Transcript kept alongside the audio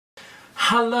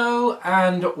Hello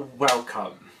and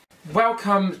welcome.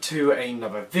 Welcome to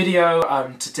another video.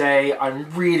 Today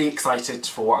I'm really excited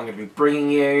for what I'm going to be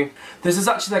bringing you. This is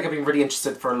actually something I've been really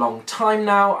interested for a long time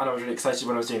now, and I was really excited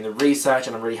when I was doing the research,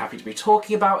 and I'm really happy to be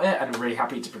talking about it, and I'm really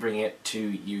happy to be bringing it to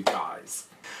you guys.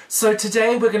 So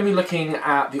today we're going to be looking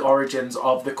at the origins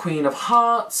of the Queen of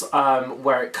Hearts,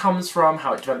 where it comes from,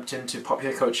 how it developed into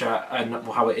popular culture and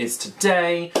how it is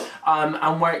today,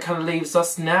 and where it kind of leaves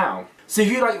us now. So if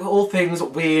you like all things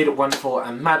weird, wonderful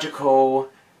and magical,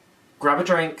 grab a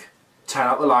drink, turn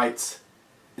out the lights,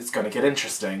 it's going to get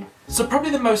interesting. So probably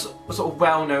the most sort of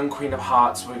well-known Queen of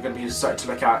Hearts we're going to be starting to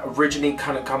look at originally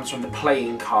kind of comes from the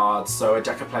playing cards, so a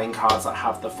deck of playing cards that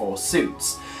have the 4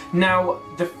 suits. Now,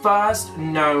 the first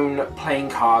known playing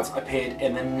cards appeared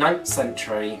in the 9th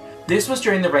century. This was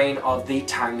during the reign of the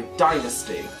Tang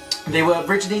Dynasty. They were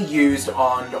originally used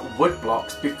on wood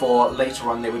blocks before later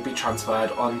on they would be transferred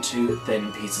onto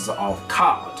thin pieces of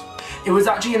card. It was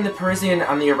actually in the Persian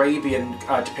and the Arabian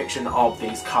depiction of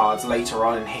these cards later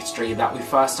on in history that we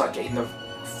first start getting the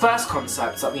first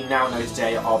concepts that we now know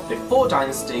today of the 4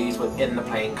 dynasties within the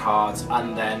playing cards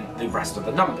and then the rest of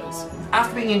the numbers.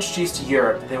 After being introduced to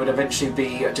Europe, they would eventually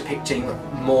be depicting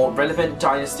more relevant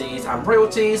dynasties and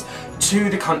royalties to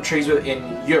the countries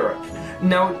within Europe.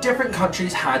 Now, different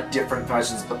countries had different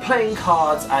versions of the playing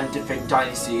cards and different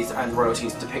dynasties and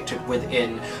royalties depicted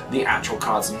within the actual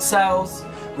cards themselves.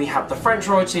 We have the French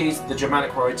royalties, the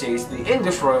Germanic royalties, the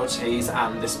English royalties,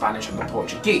 and the Spanish and the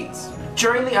Portuguese.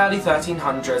 During the early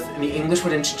 1300s, the English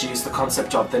would introduce the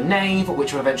concept of the knave,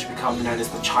 which would eventually become known as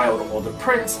the child or the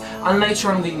prince, and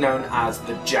later on be known as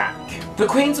the jack. The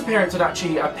Queen's appearance would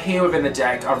actually appear within the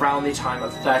deck around the time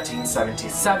of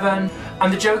 1377,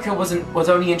 and the Joker was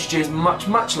only introduced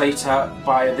much later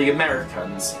by the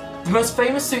Americans. The most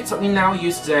famous suits that we now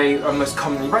use today are most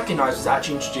commonly recognised was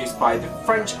actually introduced by the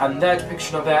French and their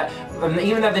depiction of it, and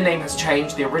even though the name has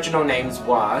changed, the original names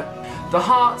were the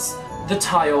hearts, the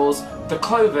tiles, the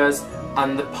clovers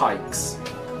and the pikes.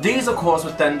 These of course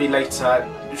would then be later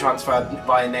transferred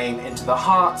by name into the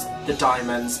hearts, the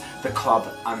diamonds, the club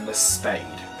and the spade.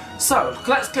 So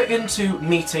let's get into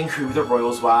meeting who the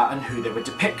royals were and who they were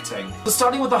depicting. So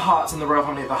starting with the hearts and the royal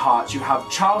family of the hearts, you have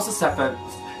Charles VII,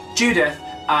 Judith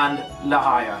and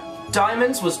Riecher.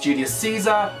 Diamonds was Julius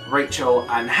Caesar, Rachel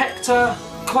and Hector.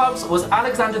 Clubs was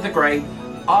Alexander the Great,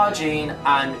 Argene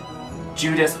and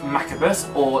Judas Maccabus,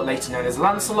 or later known as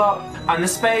Lancelot. And the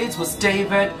spades was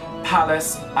David,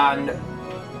 Pallas and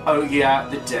Ogier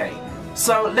the Dane.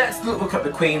 So let's look at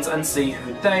the queens and see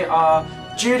who they are.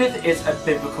 Judith is a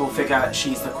biblical figure,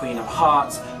 she's the Queen of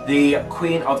Hearts. The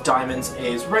Queen of Diamonds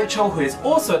is Rachel, who is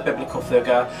also a biblical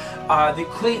figure.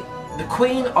 The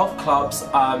Queen of Clubs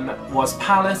was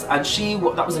Pallas, and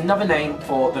that was another name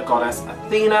for the goddess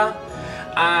Athena.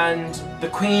 And the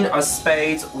Queen of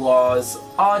Spades was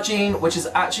Argene, which is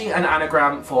actually an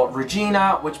anagram for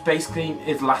Regina, which basically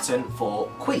is Latin for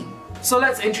Queen. So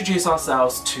let's introduce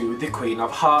ourselves to the Queen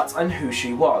of Hearts and who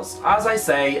she was. As I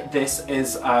say, this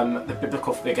is the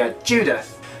biblical figure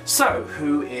Judith. So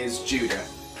who is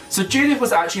Judith? So Judith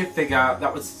was actually a figure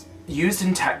that was used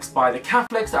in text by the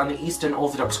Catholics and the Eastern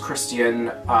Orthodox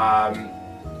Christian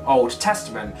Old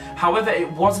Testament. However,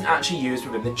 it wasn't actually used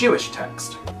within the Jewish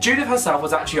text. Judith herself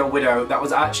was actually a widow that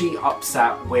was actually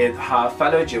upset with her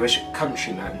fellow Jewish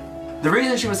countrymen. The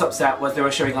reason she was upset was they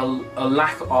were showing a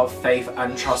lack of faith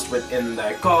and trust within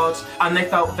their God, and they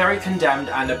felt very condemned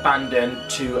and abandoned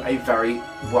to a very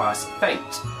worse fate.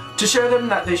 To show them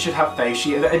that they should have faith,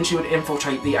 she would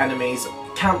infiltrate the enemy's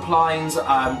camp lines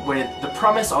with the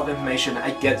promise of information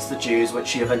against the Jews, which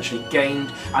she eventually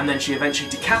gained, and then she eventually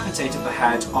decapitated the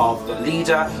head of the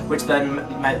leader, which then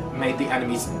made the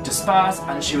enemies disperse,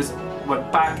 and she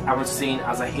went back and was seen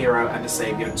as a hero and a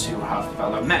saviour to her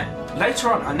fellow men.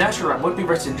 Later on, a nursery rhyme would be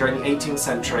written during the 18th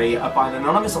century by an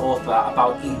anonymous author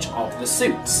about each of the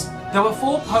suits. There were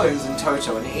 4 poems in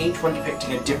total, and each one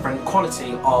depicting a different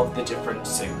quality of the different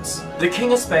suits. The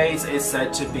King of Spades is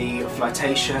said to be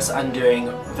flirtatious and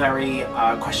doing very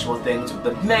questionable things with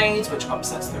the maids, which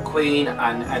upsets the Queen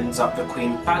and ends up the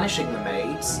Queen banishing the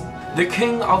maids. The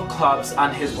King of Clubs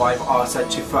and his wife are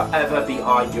said to forever be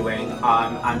arguing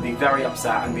and be very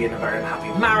upset and be in a very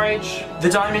unhappy marriage. The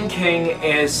Diamond King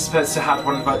is supposed to have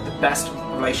one of the best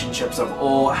relationships of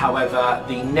all. However,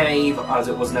 the knave, as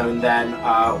it was known then,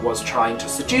 was trying to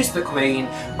seduce the Queen,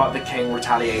 but the King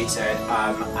retaliated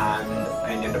and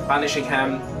ended up banishing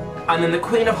him. And then the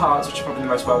Queen of Hearts, which is probably the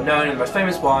most well-known and the most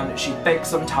famous one, she bakes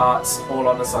some tarts all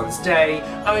on the sun's day,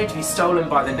 only to be stolen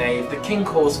by the knave. The king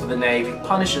calls for the knave, he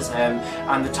punishes him,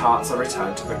 and the tarts are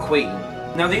returned to the Queen.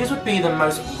 Now these would be the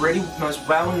most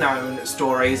well-known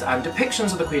stories and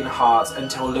depictions of the Queen of Hearts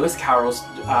until Lewis Carroll's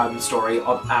story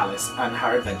of Alice and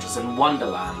her adventures in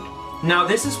Wonderland. Now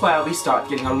this is where we start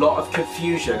getting a lot of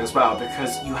confusion as well,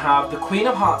 because you have the Queen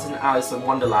of Hearts in Alice in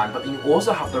Wonderland, but then you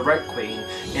also have the Red Queen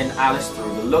in Alice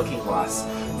Through the Looking Glass.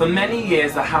 For many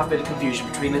years there have been confusion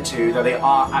between the two, though they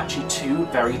are actually two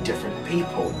very different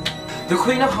people. The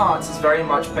Queen of Hearts is very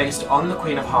much based on the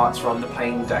Queen of Hearts from the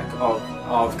playing deck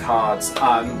of cards,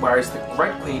 whereas the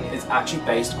Red Queen is actually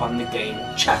based on the game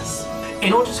chess.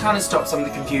 In order to kind of stop some of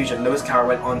the confusion, Lewis Carroll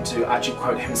went on to actually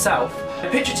quote himself, "I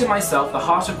picture to myself the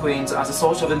heart of queens as a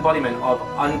sort of embodiment of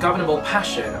ungovernable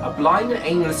passion, a blind and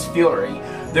aimless fury.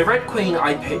 The Red Queen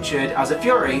I pictured as a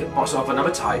fury, but of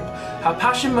another type. Her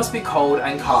passion must be cold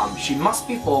and calm. She must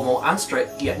be formal and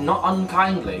strict, yet not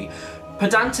unkindly.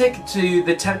 Pedantic to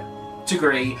the 10th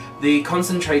degree, the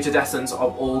concentrated essence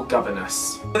of all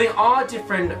governess." They are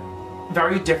different,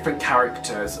 very different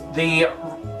characters. The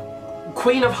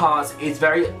Queen of Hearts is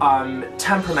very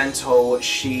temperamental,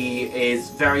 she is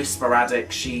very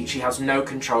sporadic, she has no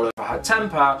control over her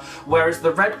temper, whereas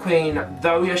the Red Queen,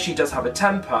 though yes she does have a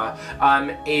temper,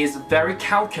 is very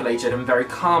calculated and very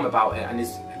calm about it,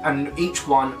 and each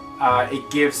one it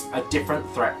gives a different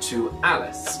threat to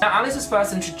Alice. Now Alice is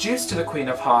first introduced to the Queen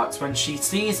of Hearts when she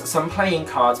sees some playing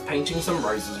cards painting some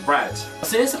roses red. As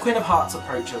soon as the Queen of Hearts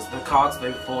approaches, the cards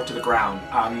then fall to the ground,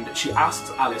 and she asks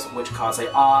Alice which cards they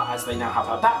are, as they now have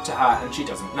her back to her and she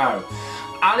doesn't know.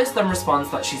 Alice then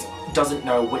responds that she doesn't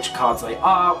know which cards they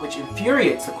are, which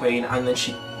infuriates the Queen, and then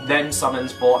she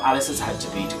summons for Alice's head to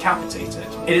be decapitated.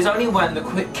 It is only when the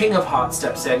King of Hearts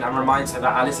steps in and reminds her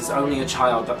that Alice is only a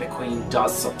child that the Queen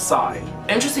does subside.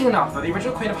 Interesting enough, that the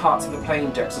original Queen of Hearts in the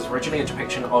playing decks was originally a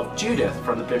depiction of Judith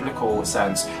from the biblical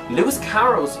sense. Lewis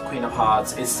Carroll's Queen of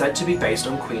Hearts is said to be based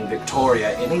on Queen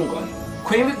Victoria in England.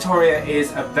 Queen Victoria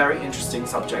is a very interesting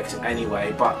subject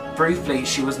anyway, but briefly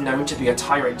she was known to be a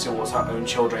tyrant towards her own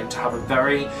children, to have a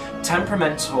very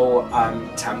temperamental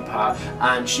temper,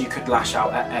 and she could lash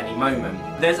out at any moment.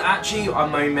 There's actually a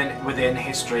moment within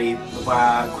history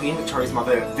where Queen Victoria's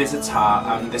mother visits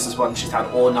her, this is when she's had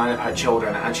all 9 of her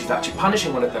children, and she's actually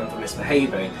punishing one of them for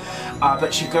misbehaving,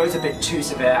 but she goes a bit too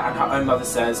severe, and her own mother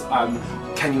says,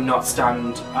 "Can you not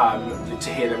stand to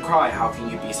hear them cry? How can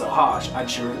you be so harsh?" And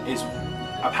she is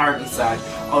apparently said,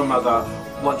 "Oh mother,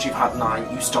 once you've had 9,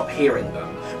 you stop hearing them,"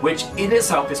 which in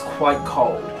itself is quite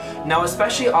cold. Now,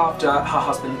 especially after her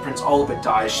husband Prince Albert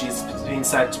dies, she's been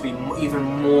said to be even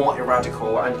more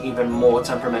irradical and even more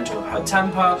temperamental with her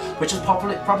temper, which is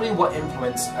probably what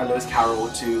influenced Lewis Carroll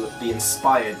to be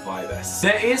inspired by this.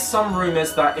 There is some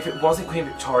rumours that if it wasn't Queen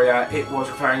Victoria, it was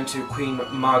referring to Queen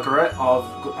Margaret of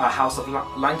House of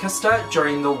Lancaster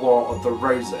during the War of the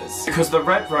Roses, because the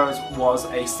red rose was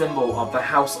a symbol of the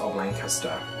House of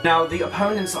Lancaster. Now, the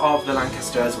opponents of the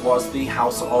Lancasters was the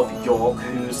House of York,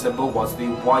 whose symbol was the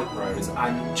white rose,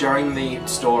 and during the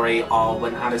story of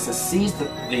when Alice sees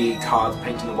the cards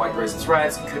painting the white roses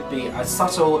red, it could be a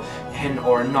subtle hint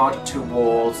or a nod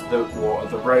towards the War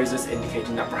of the Roses,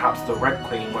 indicating that perhaps the Red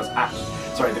Queen was actually,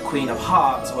 sorry, the Queen of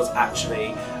Hearts was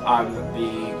actually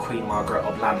the Queen Margaret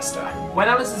of Lancaster. When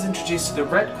Alice is introduced to the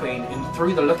Red Queen in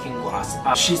Through the Looking Glass,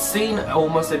 she's seen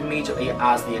almost immediately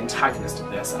as the antagonist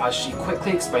of this, as she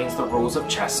quickly explains the rules of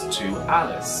chess to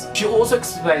Alice. She also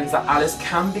explains that Alice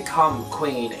can become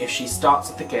queen if she starts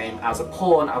the game as a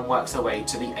pawn and works her way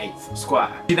to the 8th square.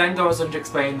 She then goes on to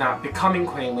explain that becoming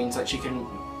queen means that she can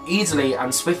easily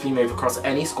and swiftly move across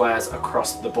any squares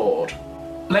across the board.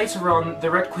 Later on,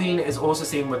 the Red Queen is also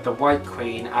seen with the White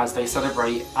Queen as they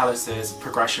celebrate Alice's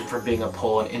progression from being a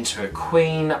pawn into a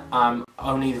queen,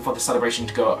 only for the celebration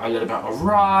to go a little bit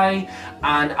awry,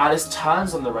 and Alice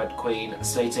turns on the Red Queen,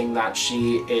 stating that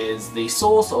she is the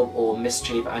source of all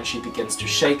mischief, and she begins to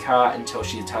shake her until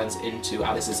she turns into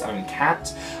Alice's own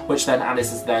cat, which then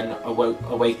Alice is then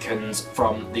awakens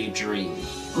from the dream.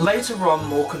 Later on,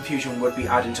 more confusion would be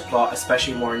added to plot,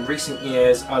 especially more in recent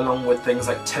years, along with things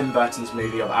like Tim Burton's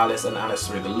movie of Alice and Alice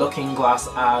Through the Looking Glass,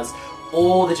 as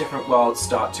all the different worlds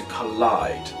start to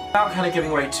collide. Without kind of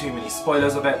giving away too many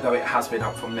spoilers of it, though it has been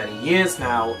out for many years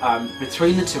now,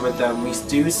 between the two of them we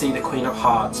do see the Queen of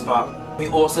Hearts, but we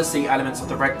also see elements of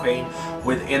the Red Queen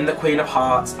within the Queen of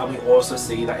Hearts, and we also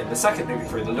see that in the second movie,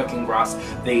 Through the Looking Glass,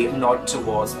 the nod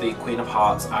towards the Queen of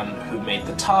Hearts and who made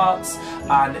the tarts,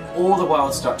 and all the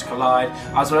worlds start to collide,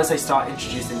 as well as they start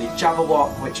introducing the Jabberwock,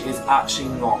 which is actually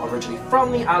not originally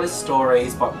from the Alice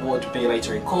stories, but would be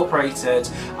later incorporated,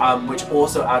 which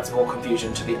also adds more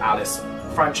confusion to the Alice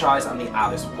franchise and the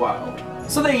Alice world.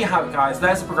 So there you have it, guys.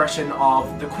 There's a progression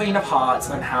of the Queen of Hearts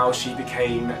and how she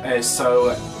became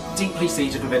so deeply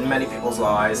seated within many people's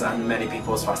lives and many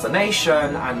people's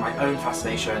fascination, and my own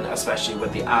fascination, especially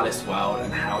with the Alice world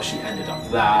and how she ended up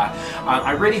there.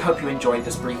 I really hope you enjoyed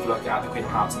this brief look at the Queen of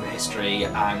Hearts and the history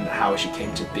and how she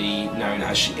came to be known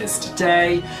as she is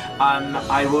today.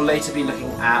 I will later be looking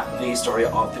at the story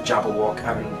of the Jabberwock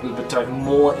and we'll be diving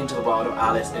more into the world of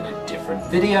Alice in a different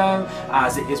video,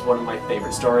 as it is one of my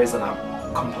favourite stories and I'm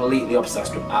completely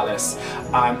obsessed with Alice.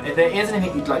 If there is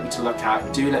anything you'd like me to look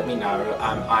at, do let me know.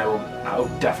 I will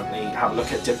definitely have a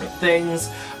look at different things.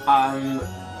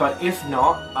 But if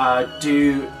not,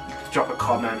 do drop a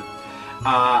comment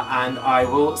and I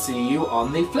will see you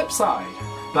on the flip side.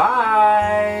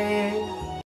 Bye!